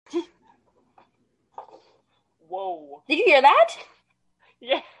Whoa. Did you hear that?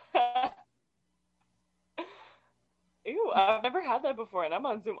 Yeah. Ew, I've never had that before, and I'm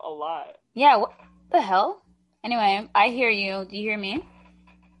on Zoom a lot. Yeah, what the hell? Anyway, I hear you. Do you hear me?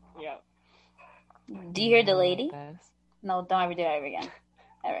 Yeah. Do you hear the lady? This. No, don't ever do that ever again.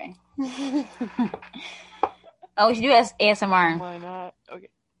 Ever. Oh, we should do ASMR. Why not?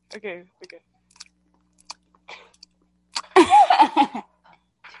 Okay.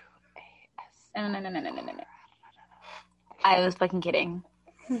 No. I was fucking kidding.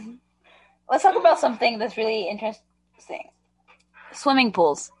 Let's talk about something that's really interesting. Swimming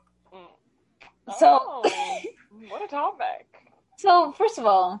pools. Oh, what a topic. So, first of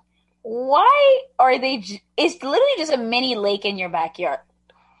all, why are they... It's literally just a mini lake in your backyard.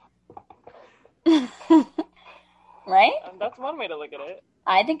 Right? That's one way to look at it.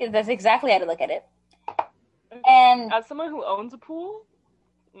 I think that's exactly how to look at it. And as someone who owns a pool,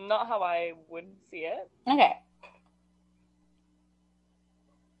 not how I would see it. Okay.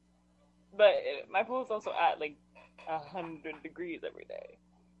 But my pool is also at like 100 degrees every day.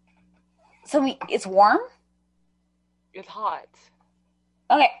 So it's warm? It's hot.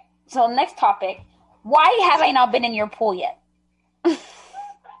 Okay, so next topic. Why have I not been in your pool yet?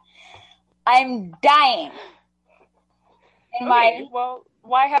 I'm dying. Well,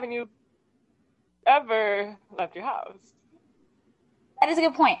 why haven't you ever left your house? That is a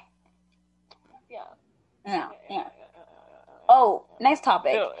good point. Yeah. Yeah. Oh, next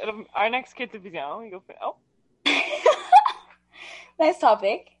topic. Our next kid's division. You go for Next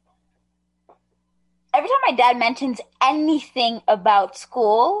topic. Every time my dad mentions anything about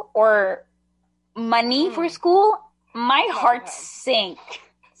school or money for school, my heart sinks.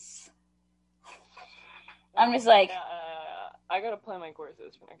 I'm just like... I gotta plan my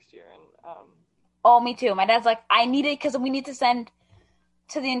courses for next year. And Oh, me too. My dad's like, I need it because we need to send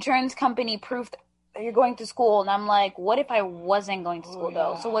to the insurance company proof that you're going to school. And I'm like, what if I wasn't going to school,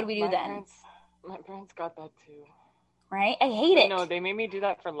 though? So what do we do then? My parents got that, too. Right? I hate it. No, they made me do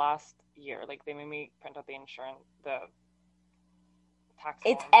that for last year. Like, they made me print out the tax.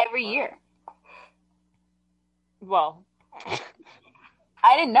 It's every year. Well,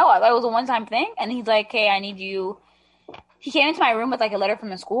 I didn't know. I thought it was a one-time thing. And he's like, hey, I need you. He came into my room with like a letter from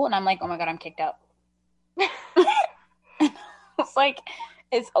the school. And I'm like, oh my God, I'm kicked out. It's like,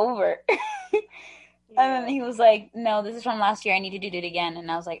 it's over. Yeah. And then he was like, no, this is from last year. I need to do it again. And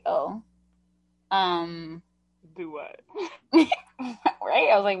I was like, oh. Do what? Right?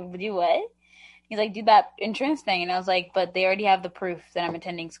 I was like, do what? He's like, do that insurance thing. And I was like, but they already have the proof that I'm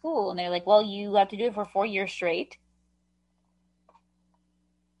attending school. And they're like, well, you have to do it for 4 years straight.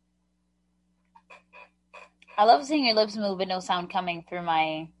 I love seeing your lips move with no sound coming through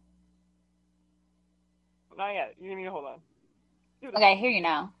my... Not yet. You need to hold on. Okay, I hear you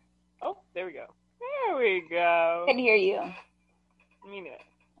now. Oh, there we go. There we go. I can hear you. Me neither.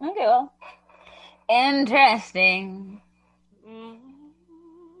 Okay, well. Interesting.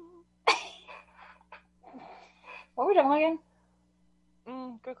 What were we talking about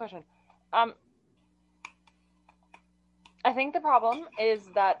again? Good question. I think the problem is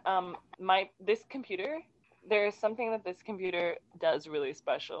that this computer, there's something that this computer does really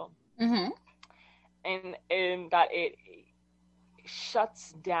special. Mm-hmm. And in that it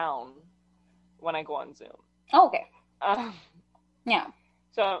shuts down when I go on Zoom. Oh, okay. Yeah.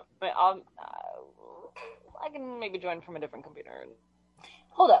 So I can maybe join from a different computer.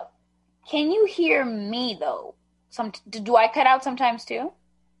 Hold up. Can you hear me though? Do I cut out sometimes too?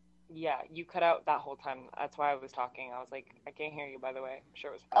 Yeah, you cut out that whole time. That's why I was talking. I was like, I can't hear you, by the way. I'm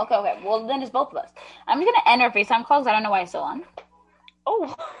sure it was fine. Okay. Well, then it's both of us. I'm just going to end our FaceTime call because I don't know why it's still on.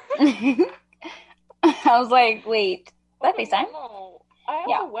 Oh. I was like, wait. Is that FaceTime? No. I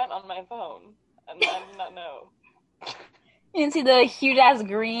also went on my phone, and I did not know. You didn't see the huge-ass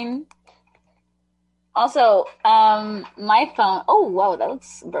green? Also, my phone... Oh, wow, that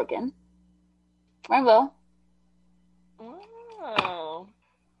looks broken. Rainbow. Oh.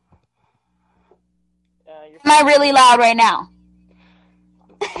 Am I really loud right now?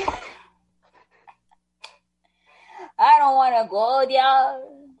 I don't want to go there.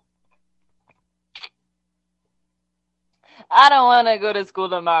 I don't want to go to school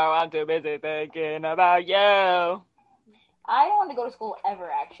tomorrow. I'm too busy thinking about you. I don't want to go to school ever,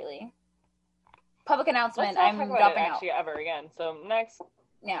 actually. Public announcement, I'm dropping out. Actually, ever again. So, next.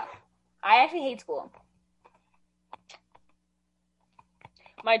 Yeah. I actually hate school.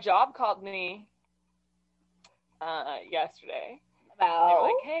 My job called me yesterday. About? They were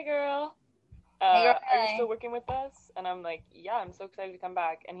like, hey, girl. Are you still working with us? And I'm like, yeah, I'm so excited to come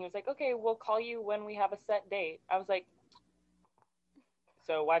back. And he was like, okay, we'll call you when we have a set date. I was like,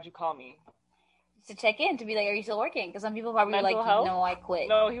 so why'd you call me? to check in, to be like, are you still working? Because some people probably Mental were like, health? no, I quit.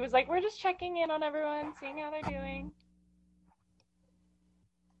 No, he was like, we're just checking in on everyone, seeing how they're doing.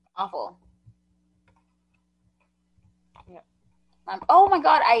 Awful. Yeah. Oh my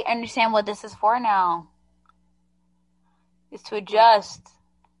god, I understand what this is for now. It's to adjust.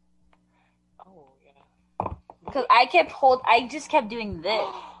 Oh, yeah. Because I just kept doing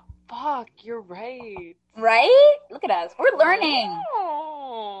this. Fuck, you're right. Right? Look at us. We're learning.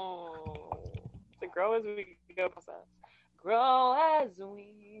 Oh. It's a grow as we go process. Grow as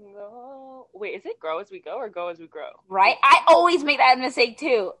we go. Wait, is it grow as we go or go as we grow? Right? I always make that mistake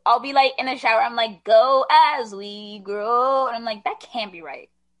too. I'll be like in the shower, I'm like, go as we grow. And I'm like, that can't be right.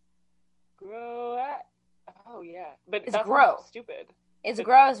 Grow at. Oh, yeah. But It's that grow. sounds stupid. It's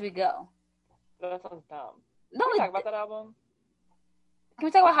grow as we go. That sounds dumb. No, Can we talk about that album? Can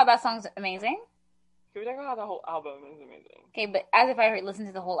we talk about how that song's amazing? Can we talk about how the whole album is amazing? Okay, but as if I listened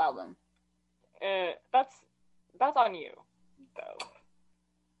to the whole album. That's on you, though.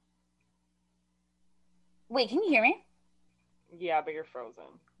 Wait, can you hear me? Yeah, but you're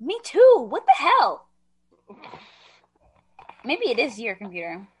frozen. Me too. What the hell? Maybe it is your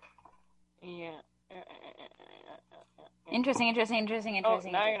computer. Yeah. Interesting. Oh,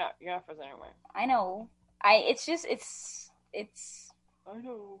 now you're not. You're not frozen anymore. I know. It's. I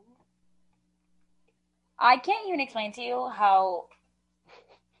know. I can't even explain to you how.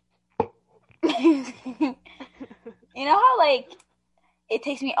 You know how, like, it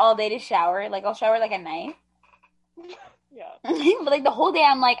takes me all day to shower? Like, I'll shower, like, at night. Yeah. But, like, the whole day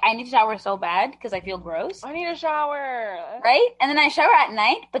I'm like, I need to shower so bad because I feel gross. I need a shower. Right? And then I shower at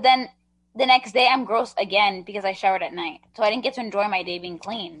night, but then the next day I'm gross again because I showered at night. So I didn't get to enjoy my day being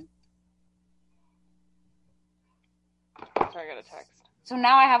clean. Sorry, I got a text. So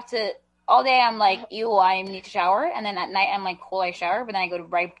now I have to, all day I'm like, ew, I need to shower. And then at night I'm like, cool, I shower. But then I go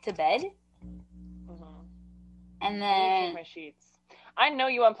right to bed. Mm-hmm. And I then change my sheets. I know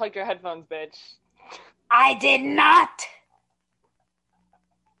you unplugged your headphones, bitch. I did not.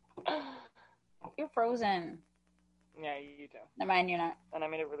 You're frozen. Yeah, you do. Never mind, you're not. And I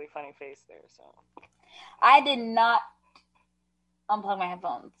made a really funny face there, so. I did not unplug my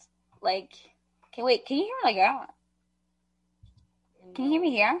headphones. Like, okay, wait, can you hear me like that? Can you hear me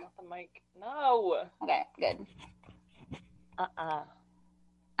here? Not the mic. No. Okay, good.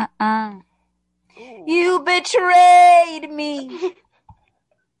 Ooh. You betrayed me.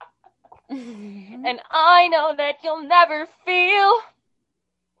 And I know that you'll never feel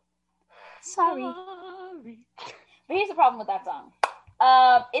Sorry. sorry. But here's the problem with that song.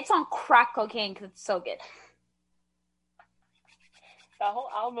 It's on crack cocaine because it's so good. That whole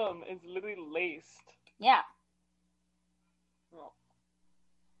album is literally laced. Yeah. Oh.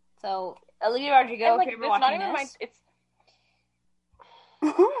 So, Olivia Rodrigo, And, like, if you're it's not watching even this. it's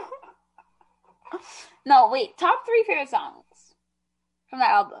No, wait. Top 3 favorite songs from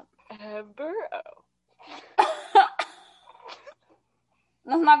that album. Burrow.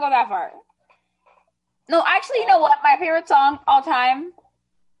 Let's not go that far. No, actually, you know what? My favorite song all time,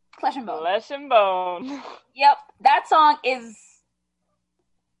 Flesh and Bone. Flesh and Bone. Yep, that song is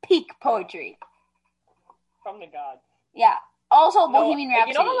peak poetry. From the gods. Yeah. Also, Bohemian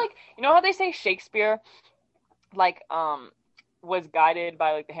Rhapsody. You know how they say Shakespeare, like, was guided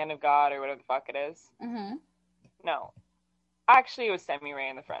by, like, the hand of God or whatever the fuck it is? Mm-hmm. No. Actually, it was Sammy Ray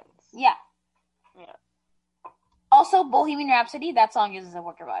and the Friends. Yeah. Yeah. Also, Bohemian Rhapsody, that song is a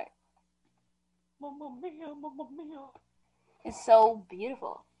work of art. Mamma mia, mamma mia. It's so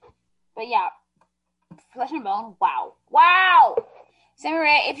beautiful. But yeah, Flesh and Bone, wow. Wow! Sammy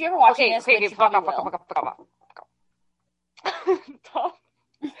Ray, if you're ever watching this, which you fuck probably off. will.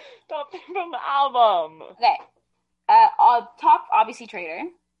 Top thing from the album. Okay. Top, obviously,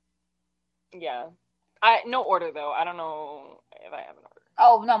 Traitor. Yeah. No order, though. I don't know if I have an order.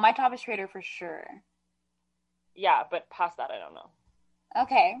 Oh, no, my top is Traitor for sure. Yeah, but past that, I don't know.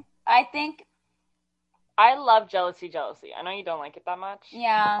 Okay. I think... I love Jealousy. I know you don't like it that much.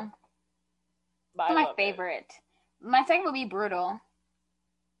 Yeah. But It's I my love favorite. My second would be Brutal.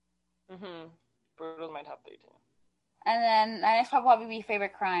 it. Mm-hmm. Brutal's my top 3, too. And then my next would probably be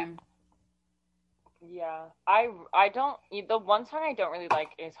Favorite Crime. Yeah. I don't... The one song I don't really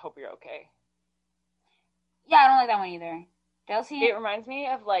like is Hope You're Okay. Yeah, I don't like that one either. Jealousy? It reminds me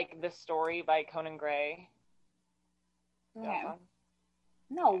of, like, The Story by Conan Gray. Okay. That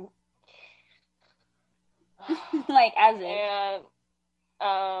No. Like, as in.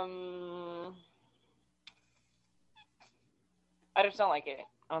 And, I just don't like it.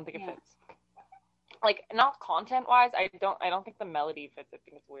 I don't think it fits. Like, not content-wise, I don't think the melody fits. I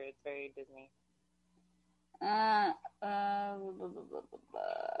think it's weird. It's very Disney.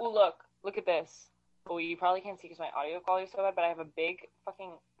 Ooh, look at this. Oh, you probably can't see because my audio quality is so bad, but I have a big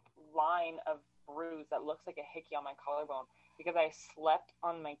fucking line of bruise that looks like a hickey on my collarbone because I slept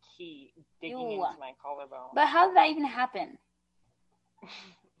on my key digging Ew. into my collarbone. But how did that even happen?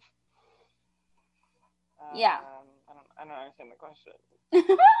 Yeah. I don't understand the question.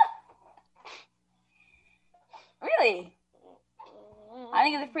 Really? I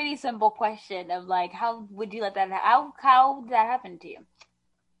think it's a pretty simple question of like, how would you let that? How did that happen to you?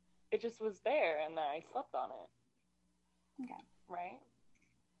 It just was there, and I slept on it. Okay. Right?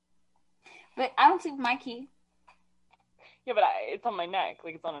 But I don't sleep with my key. Yeah, but it's on my neck,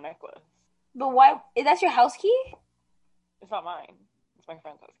 like it's on a necklace. But why? That's your house key? It's not mine. It's my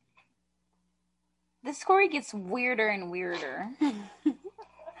friend's house key. The story gets weirder and weirder.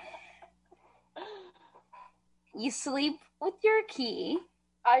 You sleep with your key.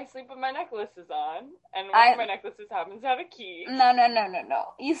 I sleep with my necklaces on, and one of my necklaces happens to have a key. No.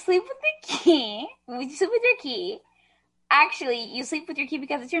 You sleep with the key. You sleep with your key. Actually, you sleep with your key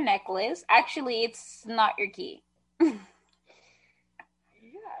because it's your necklace. Actually, it's not your key. Yeah.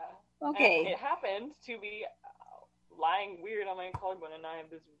 Okay. And it happened to be lying weird on my collarbone, and I have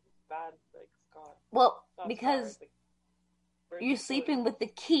this bad, like, scar. Well, Not because scar, like, you're sleeping with the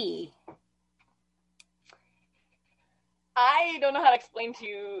key. I don't know how to explain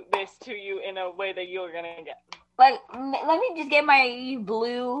this to you in a way that you're gonna get. Like, let me just get my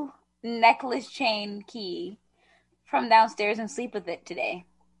blue necklace chain key from downstairs and sleep with it today.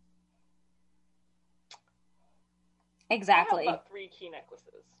 Exactly. I have about 3 key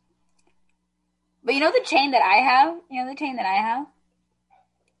necklaces. But you know the chain that I have? You know the chain that I have?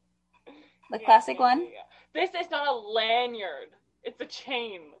 The classic one? Yeah. This is not a lanyard. It's a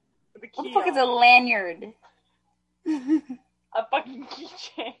chain with a key. What the fuck is a lanyard? A fucking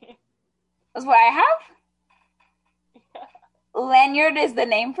keychain. That's what I have? Yeah. Lanyard is the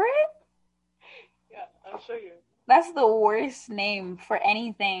name for it? Yeah, I'll show you. That's the worst name for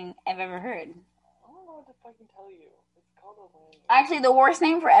anything I've ever heard. I don't know what to fucking tell you. It's called a lanyard. Actually, the worst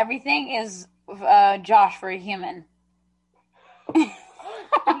name for everything is Josh for a human. He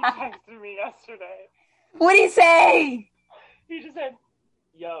texted me yesterday. What'd he say? He just said,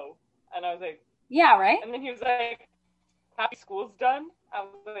 yo. And I was like, yeah, right? And then he was like, happy school's done? I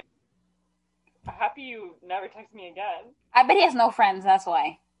was like, happy you never text me again. I bet he has no friends, that's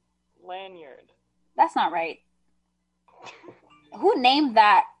why. Lanyard. That's not right. Who named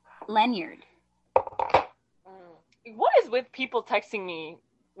that lanyard? What is with people texting me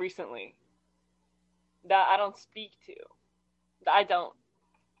recently that I don't speak to? That I don't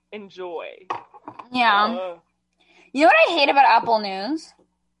enjoy? Yeah. You know what I hate about Apple News?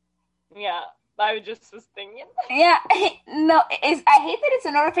 Yeah, I just was thinking. Yeah, no, I hate that it's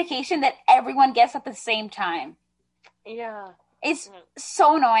a notification that everyone gets at the same time. Yeah. It's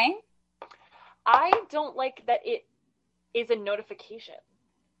so annoying. I don't like that it is a notification.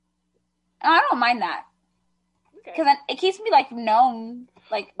 I don't mind that. Okay. Because it keeps me, like, known,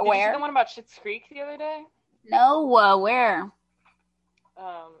 like, aware. Did you see the one about Schitt's Creek the other day? No, where?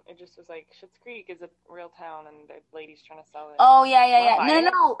 It just was like, Schitt's Creek is a real town, and the lady's trying to sell it. Oh, yeah.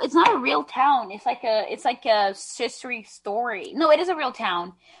 No, it's not a real town. It's like a history story. No, it is a real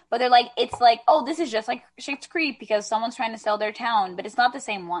town. But they're like, it's like, oh, this is just like Schitt's Creek because someone's trying to sell their town, but it's not the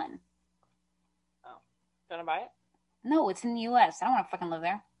same one. Oh. Do you want to buy it? No, it's in the U.S. I don't want to fucking live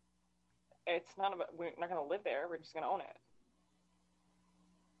there. It's not about, we're not going to live there. We're just going to own it.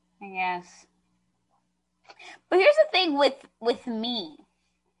 I guess. But here's the thing with me.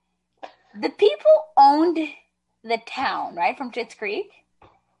 The people owned the town, right, from Schitt's Creek.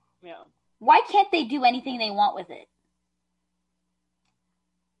 Yeah. Why can't they do anything they want with it?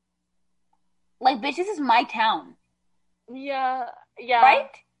 Like, bitch, this is my town. Yeah. Right?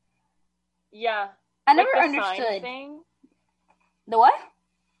 Yeah. I never like understood. Sign thing, the what?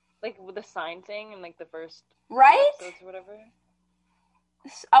 like with the sign thing in like the first right episodes or whatever.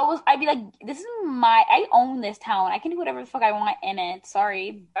 I'd be like, this is I own this town. I can do whatever the fuck I want in it.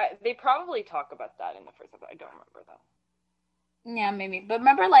 Sorry. They probably talk about that in the first episode. I don't remember though. Yeah, maybe. But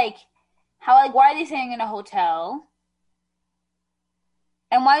remember, like, how, like, why are they staying in a hotel?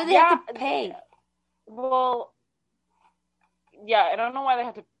 And why do they have to pay? Well, yeah, I don't know why they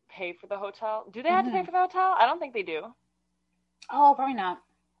have to pay for the hotel. Do they have to pay for the hotel? I don't think they do. Oh, probably not.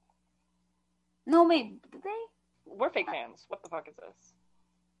 No, maybe. Did they? We're fake fans. What the fuck is this?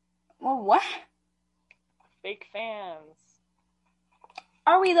 Well, what? Fake fans.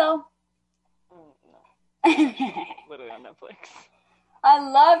 Are we, though? No. Literally on Netflix. I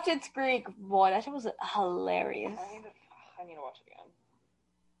love Schitt's Creek. Boy, that shit was hilarious. I need to watch it again.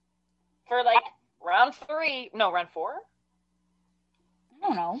 For, like, round 3. No, round 4? I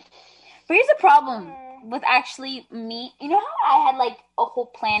don't know. But here's the problem with actually me. You know how I had like a whole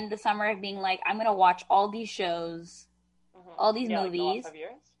plan this summer of being like, I'm gonna watch all these shows, all these Like the last movies. 5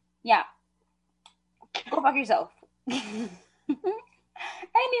 years? Yeah. Go fuck yourself. Anyway,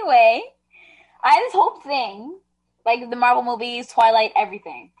 I had this whole thing, like the Marvel movies, Twilight,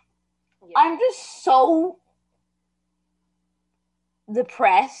 everything. Yeah. I'm just so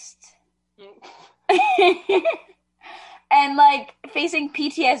depressed. And like facing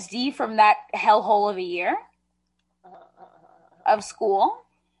PTSD from that hellhole of a year of school,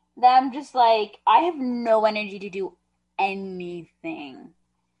 that I'm just like, I have no energy to do anything.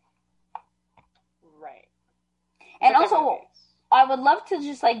 Right. And also, I would love to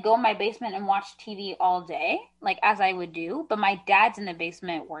just like go in my basement and watch TV all day, like as I would do, but my dad's in the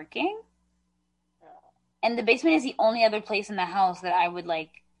basement working. And the basement is the only other place in the house that I would like,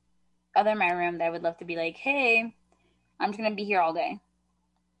 other than my room, that I would love to be like, hey, I'm just going to be here all day.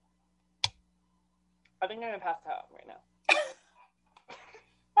 I think I'm going to pass out right now.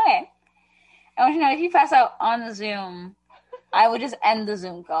 Okay. I want you to know, if you pass out on the Zoom, I would just end the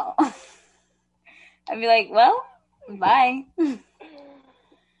Zoom call. I'd be like, well, bye. Yeah.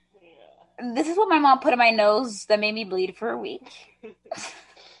 This is what my mom put in my nose that made me bleed for a week.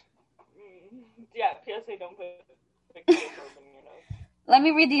 Yeah, PSA, don't put in your nose. Let me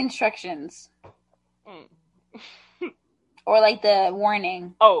read the instructions. Or like the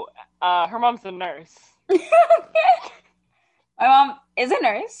warning. Oh, her mom's a nurse. My mom is a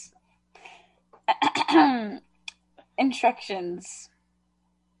nurse. Instructions.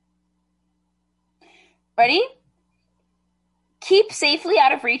 Ready? Keep safely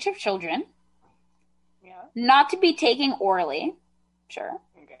out of reach of children. Yeah. Not to be taken orally. Sure.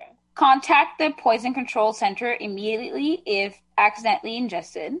 Okay. Contact the Poison Control Center immediately if accidentally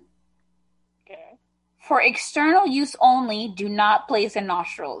ingested. Okay. For external use only, do not place in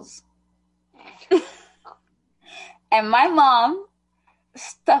nostrils. And my mom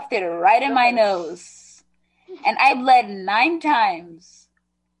stuffed it right in my nose. And I bled 9 times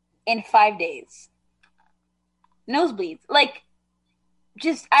in 5 days. Nosebleeds. Like,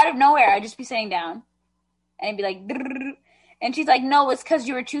 just out of nowhere, I'd just be sitting down. And I'd be like, drrr. And she's like, no, it's because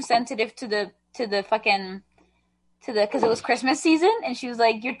you were too sensitive to the because it was Christmas season. And she was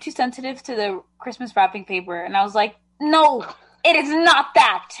like, you're too sensitive to the Christmas wrapping paper. And I was like, no, it is not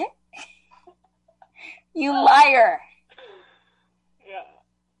that. You liar. Yeah.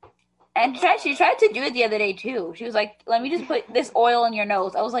 And she tried to do it the other day, too. She was like, let me just put this oil in your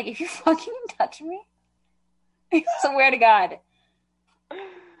nose. I was like, if you fucking touch me, I swear to God.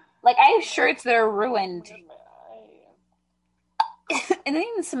 Like, I have shirts that are ruined. It doesn't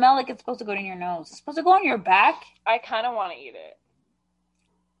even smell like it's supposed to go in your nose. It's supposed to go on your back. I kind of want to eat it.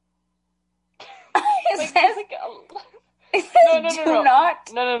 It says do not.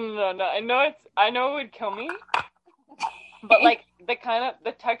 No. I know it would kill me. But like the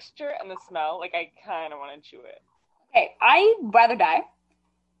texture and the smell, like I kind of want to chew it. Okay, I'd rather die.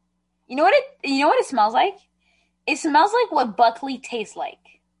 You know what it smells like? It smells like what Buckley tastes like.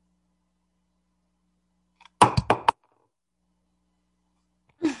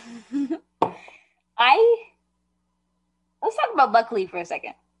 Let's talk about Buckley for a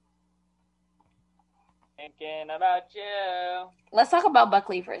second. Thinking about you. Let's talk about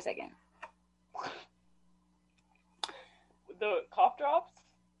Buckley for a second. The cough drops?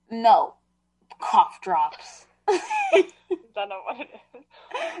 No. Cough drops. Is that not what it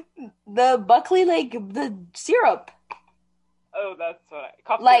is? The Buckley, like, the syrup. Oh, that's what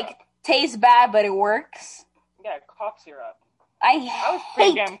cough like, syrup. Tastes bad, but it works. Yeah, cough syrup. I was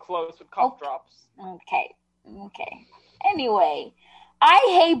pretty damn close with cough drops. Okay. Anyway, I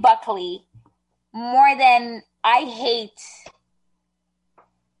hate Buckley more than I hate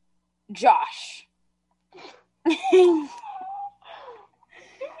Josh. doing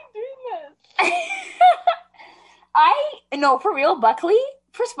this? No, for real, Buckley,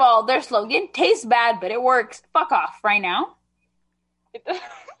 first of all, their slogan, tastes bad, but it works. Fuck off right now.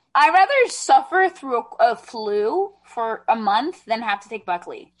 I'd rather suffer through a flu for a month than have to take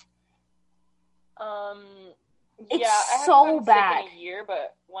Buckley. It's I so haven't bad. Sick in a year,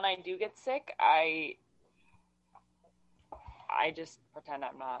 but when I do get sick, I just pretend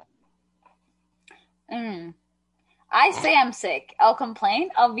I'm not. I say I'm sick. I'll complain.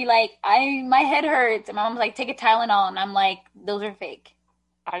 I'll be like, my head hurts. And my mom's like, take a Tylenol. And I'm like, those are fake.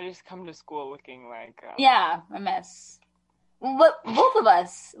 I just come to school looking like... yeah, a mess. But both of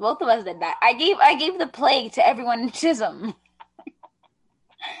us did that. I gave the plague to everyone in Chisholm.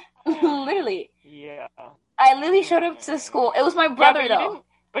 Literally. Yeah. I literally showed up to school. It was my brother, though.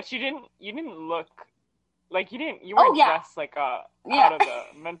 You didn't look Like you Oh, weren't yeah. dressed Yeah. out of the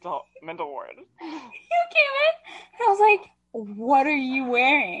mental ward. You came in, and I was like, what are you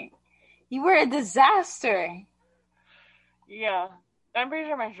wearing? You were a disaster. Yeah, I'm pretty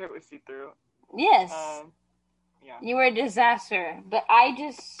sure my shirt was see through. Yes. Yeah. You were a disaster. But I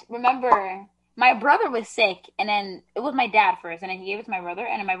just remember my brother was sick, and then it was my dad first, and then he gave it to my brother,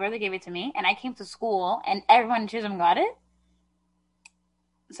 and then my brother gave it to me, and I came to school, and everyone in Chisholm got it.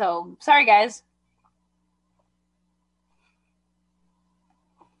 So, sorry, guys.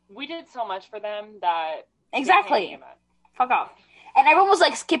 We did so much for them that Exactly. Fuck off. And everyone was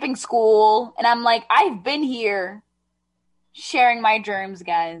like skipping school, and I'm like, I've been here sharing my germs,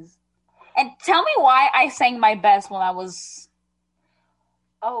 guys. And tell me why I sang my best when I was.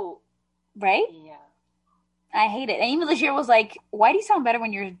 Oh. Right? Yeah. I hate it. And even Legere was like, why do you sound better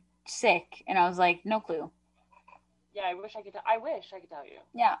when you're sick? And I was like, no clue. Yeah, I wish I could tell you.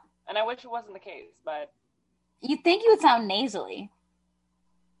 Yeah. And I wish it wasn't the case, but. You'd think you would sound nasally.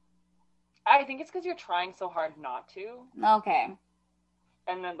 I think it's because you're trying so hard not to. Okay.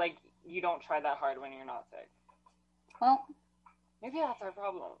 And then, like, you don't try that hard when you're not sick. Well. Maybe that's our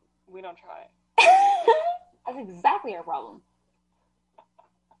problem. We don't try. That's exactly our problem.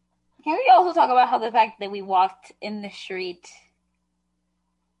 Can we also talk about how the fact that we walked in the street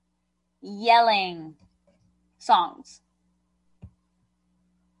yelling songs?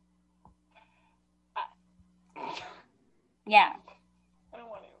 Yeah. I don't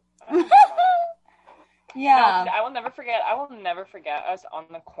want to. Yeah. No, I will never forget us on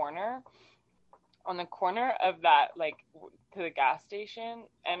the corner of that, like, to the gas station,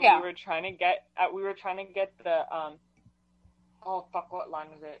 and we were trying to get the oh fuck, what line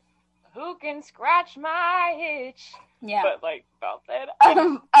was it? Who can scratch my itch? Yeah. But like felt it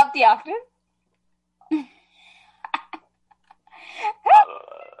up the octave.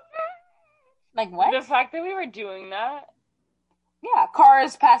 Like what? The fact that we were doing that. Yeah,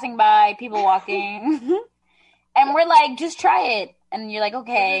 cars passing by, people walking, and we're like, just try it, and you're like,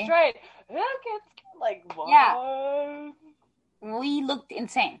 okay. Just try it. Like what? Yeah. We looked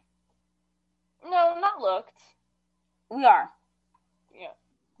insane. No, not looked. We are. Yeah.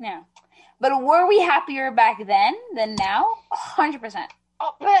 Yeah. But were we happier back then than now? 100%.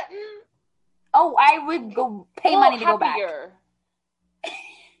 Oh, but... Oh, I would go pay money to go back.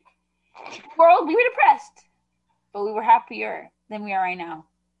 World, we were depressed, but we were happier than we are right now.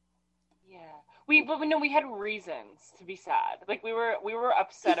 Yeah. But we had reasons to be sad. Like, we were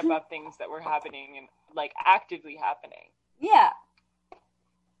upset about things that were happening and, like, actively happening. Yeah.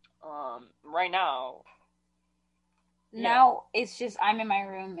 Right now... Now, it's just, I'm in my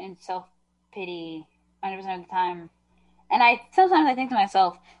room in self-pity 100% of the time. And sometimes I think to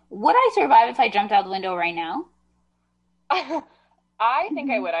myself, would I survive if I jumped out the window right now? I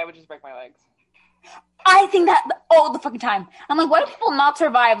think I would. I would just break my legs. I think that all the fucking time. I'm like, why do people not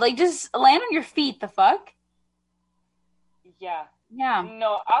survive? Like, just land on your feet, the fuck? Yeah. Yeah.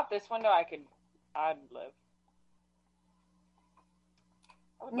 No, out this window, I'd live.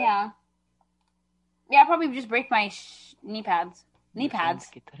 Yeah. Yeah, I'd probably just break my knee pads. Knee pads.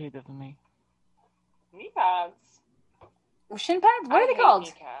 Get rid of me. Knee pads? Shin pads? What are they called?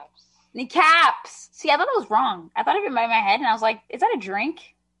 Kneecaps. Kneecaps. See, I thought it was wrong. I thought of it in my head, and I was like, is that a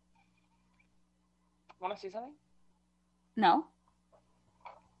drink? Want to see something? No.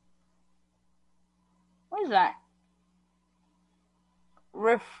 What is that?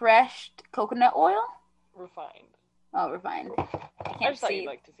 Refreshed coconut oil? Refined. Oh, refined. I just thought you'd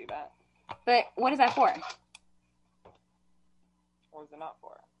like to see that. But what is that for? What is it not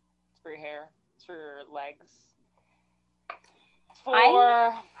for? It's for your hair. It's for your legs. It's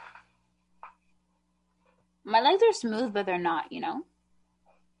for... My legs are smooth, but they're not, you know?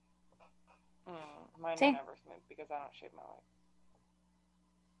 Mine are never smooth because I don't shave my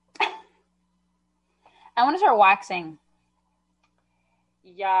legs. I want to start waxing.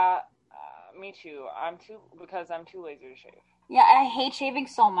 Yeah, me too. Because I'm too lazy to shave. Yeah, I hate shaving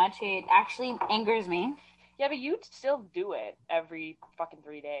so much. It actually angers me. Yeah, but you still do it every fucking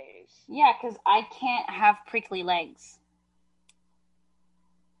 3 days. Yeah, because I can't have prickly legs.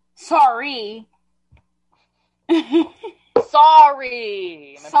 Sorry.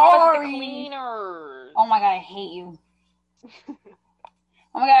 Sorry. Sorry. The cleaners. Oh my god, I hate you.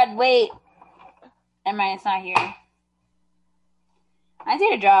 Oh my god, wait. Never mind, it's not here. I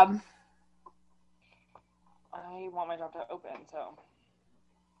need a job. I want my job to open, so.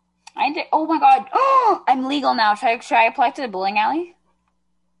 Oh my god. Oh, I'm legal now. Should I apply to the bowling alley?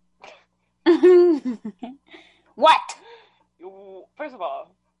 What? First of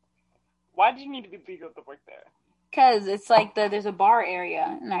all, why did you need to be legal to work there? Because it's like there's a bar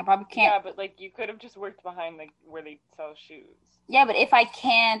area, and I probably can't. Yeah, but like you could have just worked behind like where they sell shoes. Yeah, but if I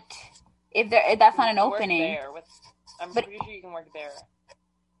can't, if that's not an opening, I'm pretty sure you can work there.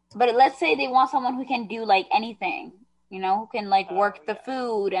 But let's say they want someone who can do like anything, who can like work the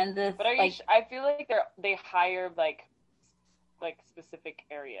food and the. But I feel like they hire like specific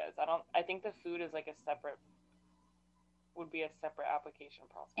areas. I think the food is like would be a separate application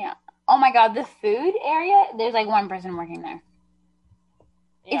process. Yeah. Oh my God, the food area, there's like one person working there.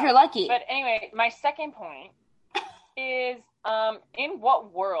 Yeah. If you're lucky. But anyway, my second point is, in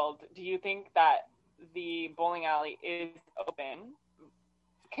what world do you think that the bowling alley is open?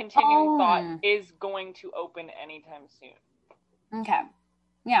 Continuing thought is going to open anytime soon. Okay.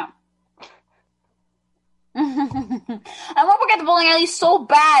 Yeah. I want to work at the bowling alley so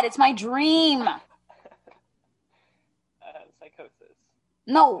bad. It's my dream. Psychosis.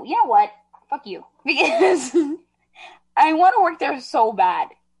 No, you know what? Fuck you. Because I want to work there so bad.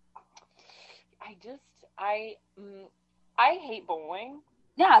 I hate bowling.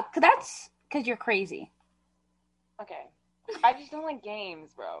 Yeah, that's because you're crazy. Okay. I just don't like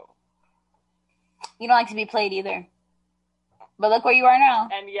games, bro. You don't like to be played either. But look where you are now.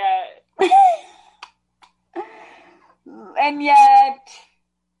 And yet... And yet...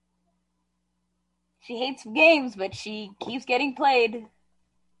 She hates games, but she keeps getting played.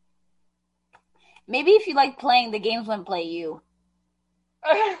 Maybe if you like playing, the games wouldn't play you.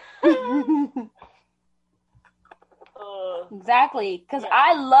 Exactly. Because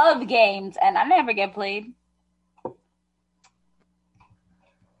I love games, and I never get played.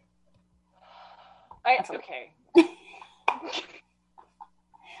 Okay.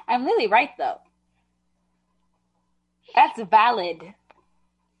 I'm really right, though. That's valid.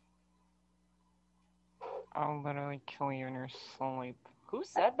 I'll literally kill you in your sleep. Who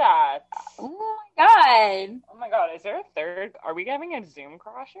said that? Oh my God. Oh my God. Is there a third? Are we having a Zoom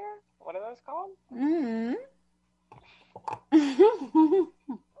crasher? What are those called? Mm-hmm.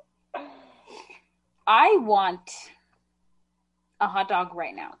 I want a hot dog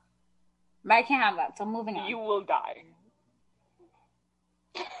right now. But I can't have that, so I'm moving on. You will die.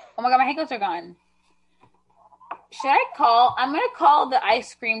 Oh my God, my hiccups are gone. Should I call? I'm going to call the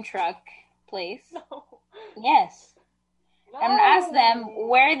ice cream truck place. No. Yes. No. I'm going to ask them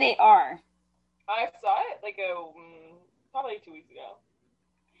where they are. I saw it like probably 2 weeks ago.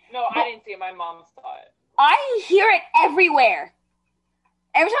 No, I didn't see it. My mom saw it. I hear it everywhere.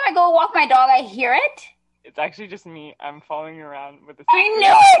 Every time I go walk my dog, I hear it. It's actually just me. I'm following you around with the. I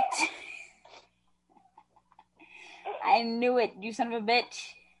knew it! I knew it, you son of a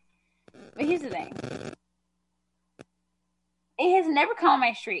bitch. But here's the thing. It has never come on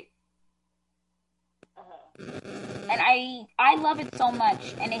my street. And I love it so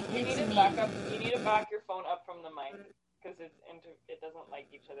much, and it hits me. You need to back your phone up from the mic, because it doesn't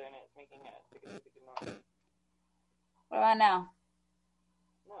like each other, and it's making a noise. What about now?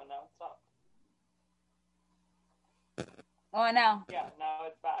 No, it stopped. What about now? Yeah, now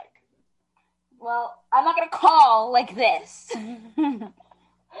it's back. Well, I'm not gonna call like this.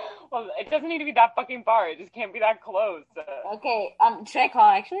 Well, it doesn't need to be that fucking far. It just can't be that close. Okay, should I call,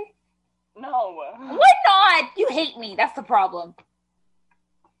 actually? No. Why not? You hate me. That's the problem.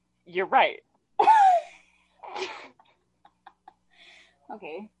 You're right.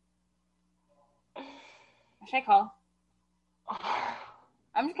 Okay. Should I call?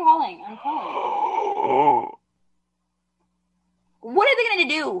 I'm just calling. I'm calling. What are they gonna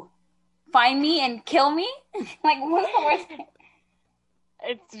do? Find me and kill me? Like, what's the worst thing?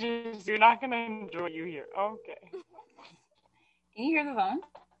 It's just, you're not gonna enjoy you here. Okay. Can you hear the phone?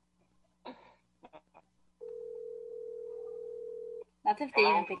 That's if they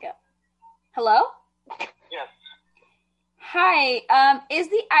even pick up. Hello? Yes. Hi, is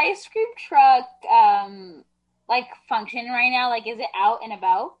the ice cream truck, like, functioning right now? Like, is it out and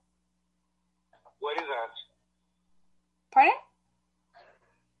about? What is that? Pardon?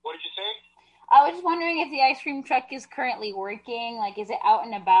 What did you say? I was just wondering if the ice cream truck is currently working. Like, is it out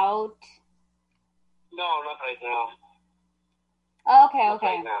and about? No, not right now. Oh, okay. Not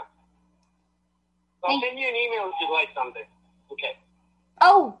right now. I'll send you an email if you'd like something. Okay.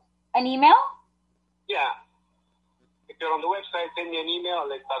 Oh, an email? Yeah. If you're on the website, send me an email.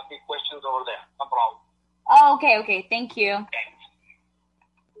 Let's ask me questions over there. No problem. Oh, okay. Thank you.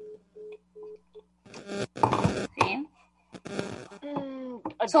 Okay. See?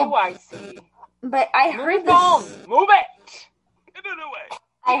 So do I see? But I heard Move it! Get it away!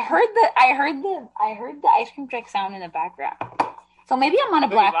 I heard the ice cream truck sound in the background. So maybe I'm on a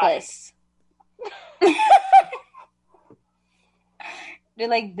blacklist. They're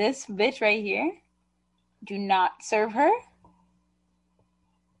like, this bitch right here? do not serve her?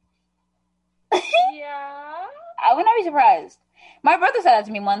 Yeah. I would not be surprised. My brother said that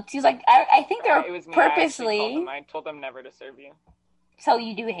to me once. He's like, I think they're It was me. purposely. I told them never to serve you. So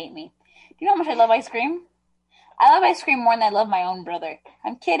you do hate me. Do you know how much I love ice cream? I love ice cream more than I love my own brother.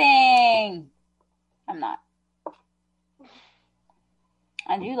 I'm kidding. I'm not.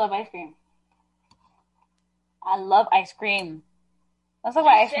 I do love ice cream. I love ice cream. Let's talk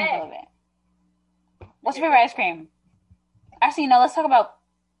about ice cream for a little bit. What's your favorite ice cream? Actually, no, let's talk about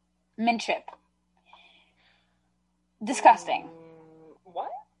mint chip. Disgusting.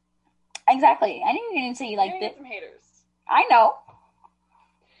 What? Exactly. I didn't even say you liked it. Some haters. I know.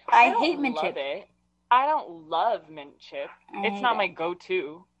 I hate mint chip. I don't love mint chip. It's not my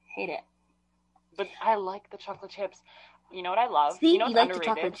go-to. Hate it. But I like the chocolate chips. You know what I love? See, you know what's like underrated? The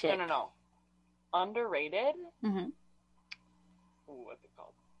chocolate chip. No. Underrated? Mm-hmm. Ooh, what's it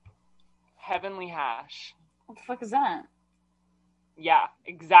called? Heavenly Hash. What the fuck is that? Yeah,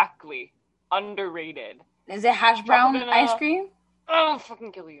 exactly. Underrated. Is it hash brown ice cream? I'll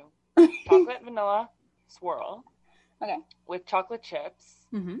fucking kill you. Chocolate vanilla swirl. Okay. With chocolate chips.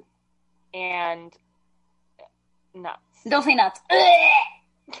 Mm-hmm. And nuts. Don't say nuts.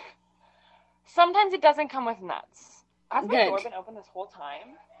 Sometimes it doesn't come with nuts. Has my door been open this whole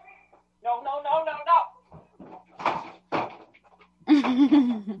time? No.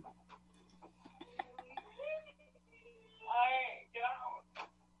 Get out.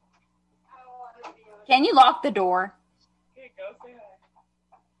 Can you lock the door? Okay, go say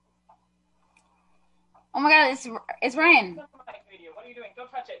hi. Oh my god, it's Ryan. What are you doing?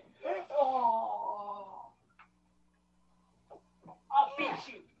 Don't touch it. Oh. I'll beat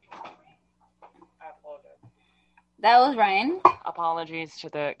you. I apologize. That was Ryan. Apologies to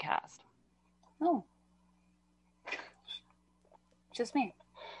the cast. Oh. Just me.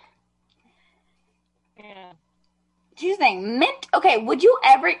 Yeah. Here's the thing. Mint. Okay, would you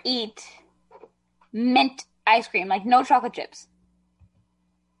ever eat mint ice cream? Like no chocolate chips?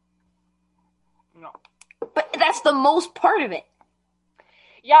 No. But that's the most part of it.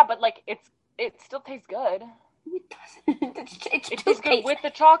 Yeah, but like it still tastes good. It doesn't. It's it toothpaste. Tastes good with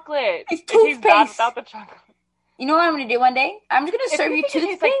the chocolate. It's toothpaste. It tastes bad without the chocolate. You know what I'm going to do one day? I'm just going to serve you toothpaste. If it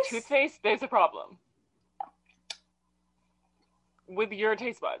tastes like toothpaste, there's a problem. With your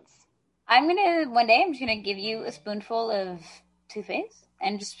taste buds. One day I'm just going to give you a spoonful of toothpaste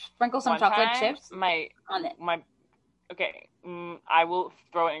and just sprinkle some chocolate chips on it. Okay, I will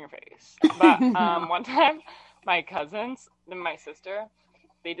throw it in your face. But one time, my cousins and my sister,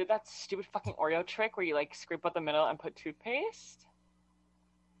 they did that stupid fucking Oreo trick where you like scrape out the middle and put toothpaste.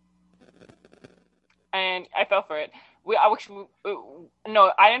 And I fell for it.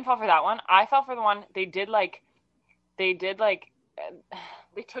 No, I didn't fall for that one. I fell for the one they took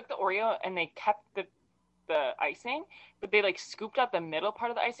the Oreo and they kept the icing, but they like scooped out the middle part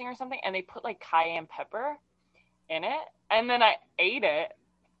of the icing or something, and they put like cayenne pepper in it, and then I ate it,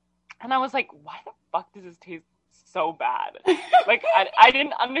 and I was like, why the fuck does this taste so bad? Like I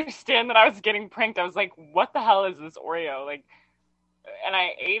didn't understand that I was getting pranked. I was like, what the hell is this Oreo? Like, and I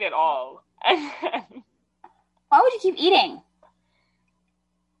ate it all. And then, why would you keep eating?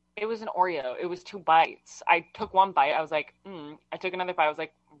 It was an Oreo. It was 2 bites. I took 1 bite. I was like, I took another bite. I was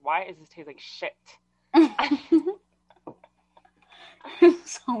like, why does this taste like shit?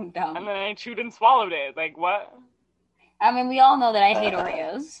 So dumb. And then I chewed and swallowed it. Like, what? I mean, we all know that I hate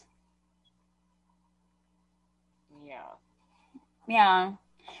Oreos. Yeah.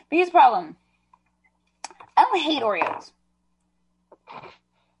 But here's the problem. I don't hate Oreos.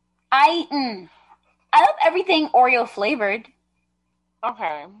 I love everything Oreo flavored.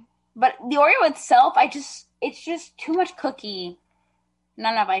 Okay. But the Oreo itself, it's just too much cookie,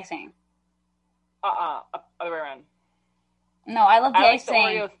 not enough icing. Other way around. No, I love the icing. I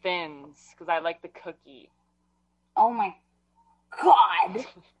like the Oreo thins because I like the cookie. Oh my god!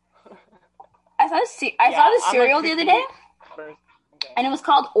 I saw the cereal the other day, and it was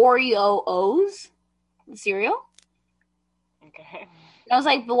called Oreo-O's. The cereal. Okay. And I was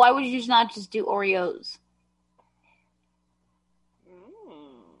like, but why would you not just do Oreos?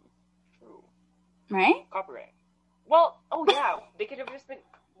 True. Right? Copyright. Well, yeah, they could have just been.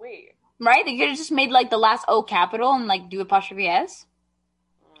 Wait. Right? They could have just made like the last O capital and like do apostrophe S.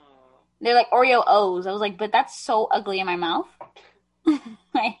 They're like Oreo-O's. I was like, but that's so ugly in my mouth.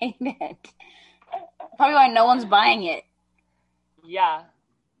 I hate it. Probably why no one's buying it. Yeah.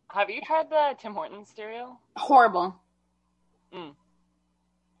 Have you tried the Tim Hortons cereal? Horrible.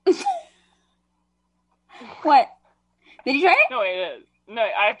 What? Did you try it? No, it is. No,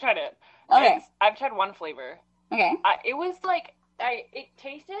 I've tried it. Okay. I've tried one flavor. Okay. It was like, it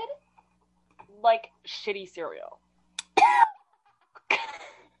tasted like shitty cereal.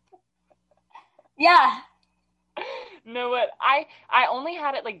 Yeah. No, but I only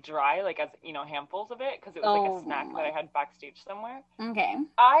had it like dry, like as handfuls of it, because it was like a snack that I had backstage somewhere. Okay.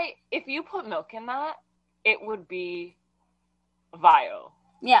 If you put milk in that, it would be vile.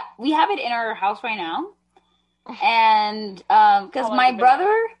 Yeah, we have it in our house right now, and because my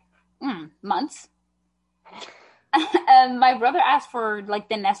brother, months, and my brother asked for like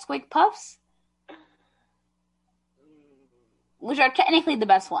the Nesquik puffs, which are technically the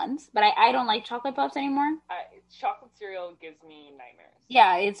best ones, but I don't like chocolate puffs anymore. Chocolate cereal gives me nightmares.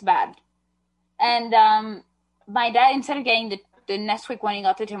 Yeah, it's bad. And my dad, instead of getting the Nesquik one, he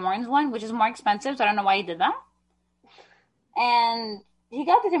got the Tim Hortons one, which is more expensive, so I don't know why he did that. And he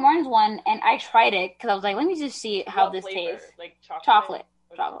got the Tim Hortons one, and I tried it, because I was like, let me just see how this tastes. Like chocolate.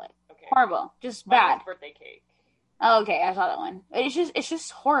 Okay. Horrible. Just bad. Mine was birthday cake. Oh, okay, I saw that one. It's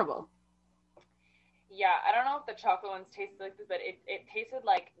just horrible. Yeah, I don't know if the chocolate ones tasted like this, but it tasted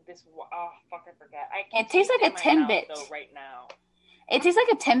like this. Oh, fuck, I forget. It tastes like a Timbit. Though, right now. It tastes like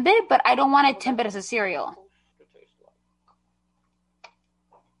a Timbit, but I don't want a Timbit as a cereal.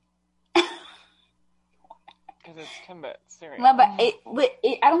 Because it's Timbit cereal. No, but I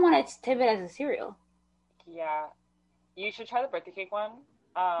don't want a Timbit as a cereal. Yeah. You should try the birthday cake one.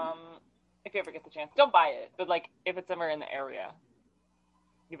 If you ever get the chance. Don't buy it, but like if it's ever in the area.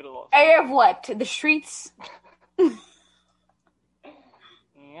 Give it a little. Area of what? The streets?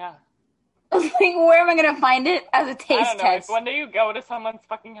 Yeah. Like, where am I gonna find it as a taste I don't know. test? If one day you go to someone's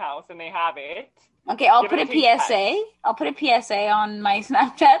fucking house and they have it. Okay, I'll put a PSA. Test. I'll put a PSA on my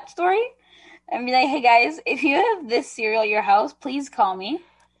Snapchat story and be like, "Hey guys, if you have this cereal at your house, please call me."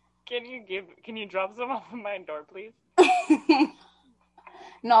 Can you drop some off at my door, please?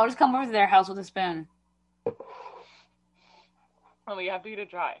 No, I'll just come over to their house with a spoon. Well, you have to eat it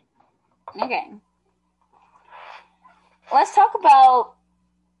dry. Okay. Let's talk about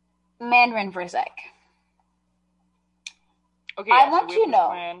Mandarin for a sec. Okay, I want so we know.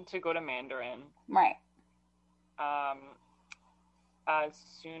 Plan to go to Mandarin. Right. As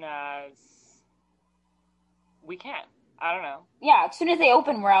soon as we can. I don't know. Yeah, as soon as they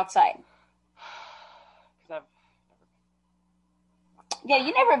open, we're outside. Yeah,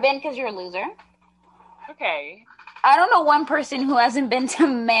 you never been because you're a loser. Okay. I don't know one person who hasn't been to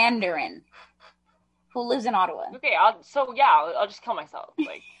Mandarin who lives in Ottawa. Okay, I'll just kill myself.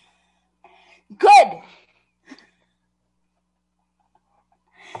 Like, good.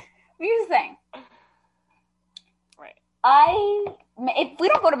 Here's the thing. Right. If we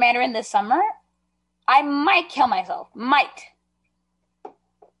don't go to Mandarin this summer, I might kill myself. Might.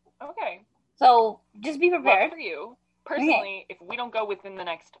 Okay. So just be prepared. Well, for you. Personally, if we don't go within the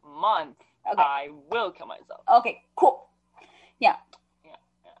next month, I will kill myself. Okay, cool. Yeah.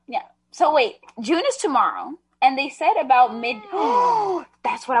 So wait, June is tomorrow, and they said about mid. Oh,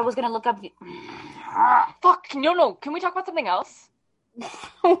 that's what I was gonna look up. Fuck! No. Can we talk about something else?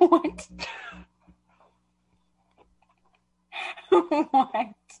 What?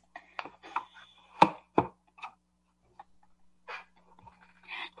 What?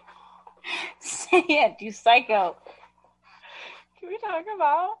 Say it, you psycho. Can we talk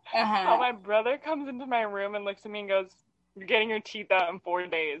about how my brother comes into my room and looks at me and goes, "You're getting your teeth out in 4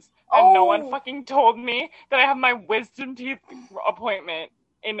 days." And no one fucking told me that I have my wisdom teeth appointment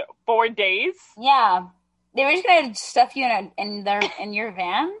in 4 days? Yeah. They were just going to stuff you in your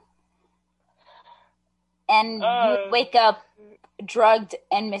van. And you would wake up drugged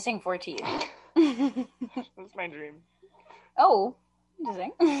and missing 4 teeth. That's my dream. Oh,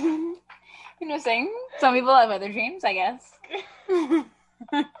 interesting. Interesting. Some people have other dreams, I guess.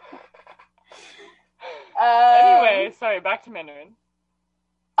 Anyway, sorry, back to Mandarin.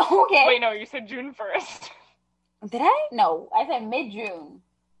 Okay. Wait, no, you said June 1st. Did I? No, I said mid-June.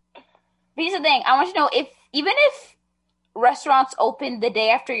 But here's the thing. I want you to know, even if restaurants open the day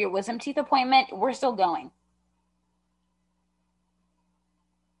after your wisdom teeth appointment, we're still going.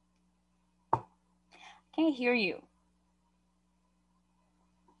 I can't hear you.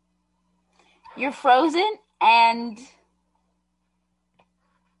 You're frozen and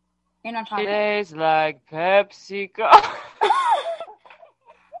you're not talking. It tastes like PepsiCo.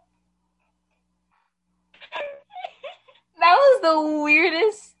 That was the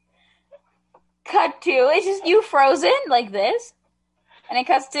weirdest cut to. It's just you frozen like this. And it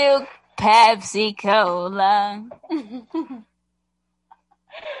cuts to Pepsi Cola.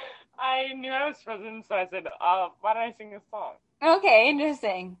 I knew I was frozen, so I said, why did I sing this song? Okay,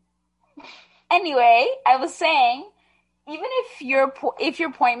 interesting. Anyway, I was saying, even if your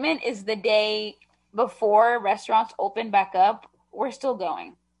appointment is the day before restaurants open back up, we're still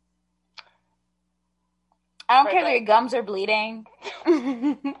going. I don't care that your gums are bleeding.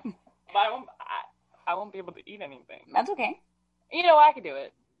 But I won't be able to eat anything. That's okay. You know, I could do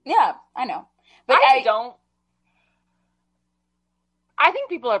it. Yeah, I know. But I don't. I think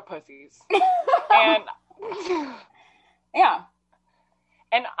people are pussies. And yeah.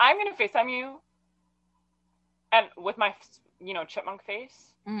 And I'm going to FaceTime you. And with my, chipmunk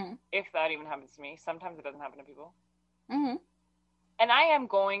face, if that even happens to me. Sometimes it doesn't happen to people. Mm-hmm. And I am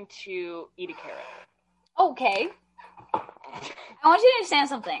going to eat a carrot. Okay. I want you to understand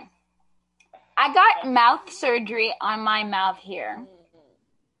something. I got mouth surgery on my mouth here.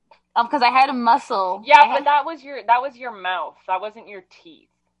 Because I had a muscle. Yeah, but that was your mouth. That wasn't your teeth.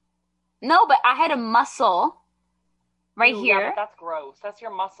 No, but I had a muscle right here. Yeah, but that's gross. That's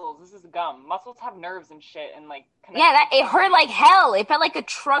your muscles. This is gum. Muscles have nerves and shit and like. Yeah, it hurt like hell. It felt like a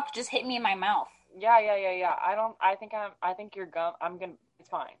truck just hit me in my mouth. Yeah. I think your gum. It's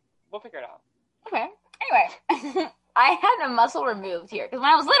fine. We'll figure it out. Okay. Anyway, I had a muscle removed here because when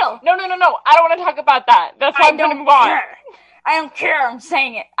I was little. No. I don't want to talk about that. That's why I'm going to move on. I don't care. I'm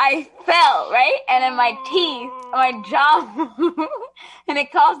saying it. I fell, right? And then my teeth, my jaw, and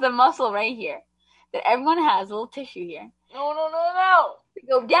it caused the muscle right here that everyone has, a little tissue here. No. To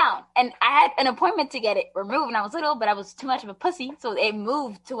go down. And I had an appointment to get it removed when I was little, but I was too much of a pussy. So it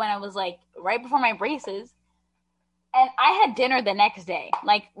moved to when I was like right before my braces. And I had dinner the next day,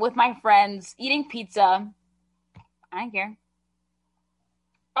 like with my friends, eating pizza. I don't care.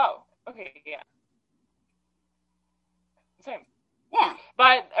 Oh, okay, yeah. Same. Yeah.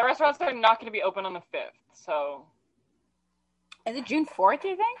 But restaurants are not going to be open on the 5th, so. Is it June 4th,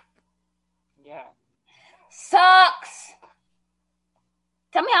 you think? Yeah. Sucks!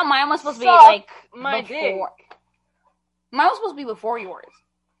 Tell me how mine was supposed to be, like, my before. dick. Mine was supposed to be before yours.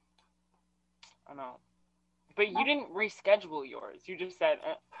 I know. But you didn't reschedule yours. You just said,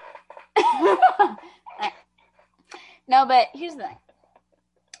 No, but here's the thing.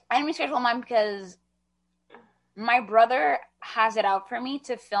 I didn't reschedule mine because my brother has it out for me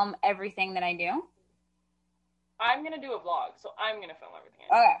to film everything that I do. I'm going to do a vlog, so I'm going to film everything.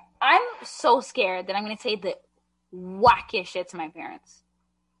 Okay. I'm so scared that I'm going to say the wackiest shit to my parents.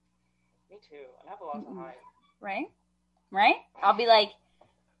 Me too. I have a lot to hide. Right? I'll be like,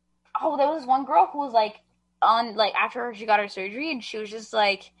 oh, there was one girl who was like, after she got her surgery, and she was just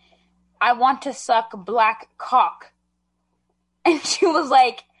like, I want to suck black cock. And she was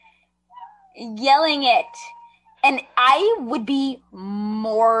like, yelling it. And I would be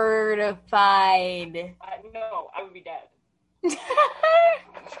mortified. No, I would be dead.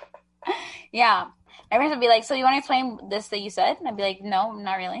 Yeah. My parents would be like, so you want to explain this that you said? And I'd be like, no,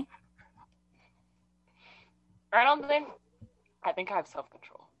 not really. I think I have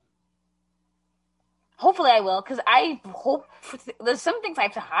self-control. Hopefully I will, because I hope there's some things I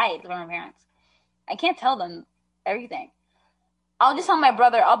have to hide from my parents. I can't tell them everything. I'll just tell my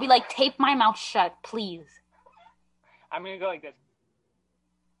brother, I'll be like, tape my mouth shut, please. I'm going to go like this.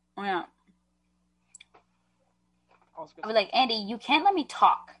 Oh, yeah. I'll be like, Andy, you can't let me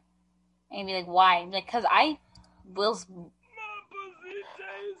talk. And he'd be like, why? Like, because I will...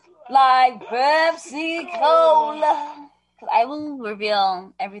 like Pepsi Cola. Because I will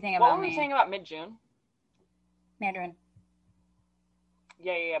reveal everything about me. What were we saying about mid-June? Mandarin.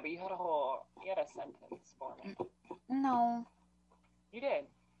 Yeah, but you had a sentence for me. No. You did.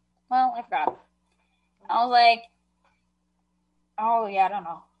 Well, I forgot. I was like, oh, yeah, I don't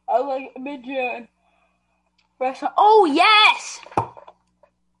know. I was like, mid-June. Restaurant. Oh, yes!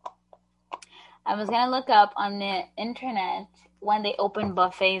 I was going to look up on the internet when they open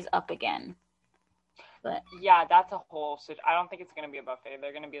buffets up again. But yeah, that's a whole... I don't think it's going to be a buffet.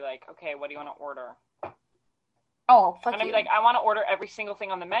 They're going to be like, okay, what do you want to order? Oh, fuck you. And I'd be like, I want to order every single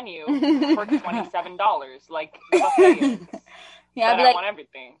thing on the menu for $27, like the buffet is. Yeah, I'd be like, I want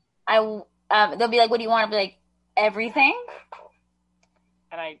everything. They'll be like, what do you want? I'll be like, everything?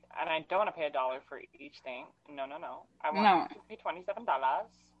 And I don't want to pay $1 for each thing. No. I want to pay $27.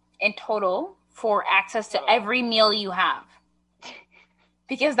 In total for access to every meal you have.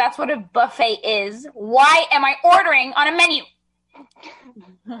 Because that's what a buffet is. Why am I ordering on a menu?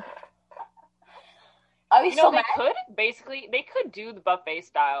 They could do the buffet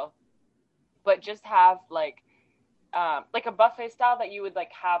style, but just have like a buffet style that you would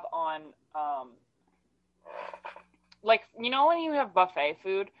like have on like, you know, when you have buffet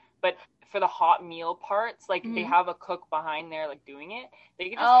food, but for the hot meal parts, like they have a cook behind there like doing it. They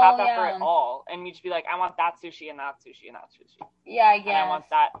could just have that for it all, and you just be like, I want that sushi and that sushi and that sushi. Yeah, I guess. And I want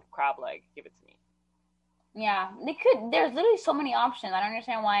that crab leg. Give it to me. Yeah, they could. There's literally so many options. I don't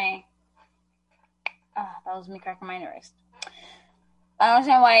understand why. That was me cracking my wrist. I don't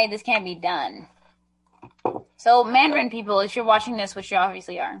understand why this can't be done. So, Mandarin people, if you're watching this, which you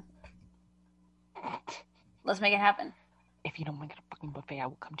obviously are, let's make it happen. If you don't want to get a fucking buffet, I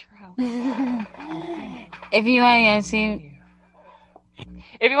will come to your house. If you want to see...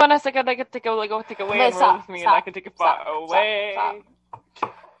 If you want us to go take away and roll with me, and I can take it far away.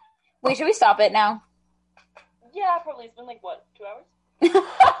 Stop. Wait, should we stop it now? Yeah, probably. It's been like, what, 2 hours?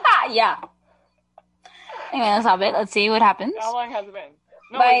 Yeah. Anyway, let's stop it. Let's see what happens. How long has it been?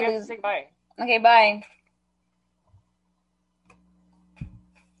 No, bye, wait, we have to say bye. Okay, bye.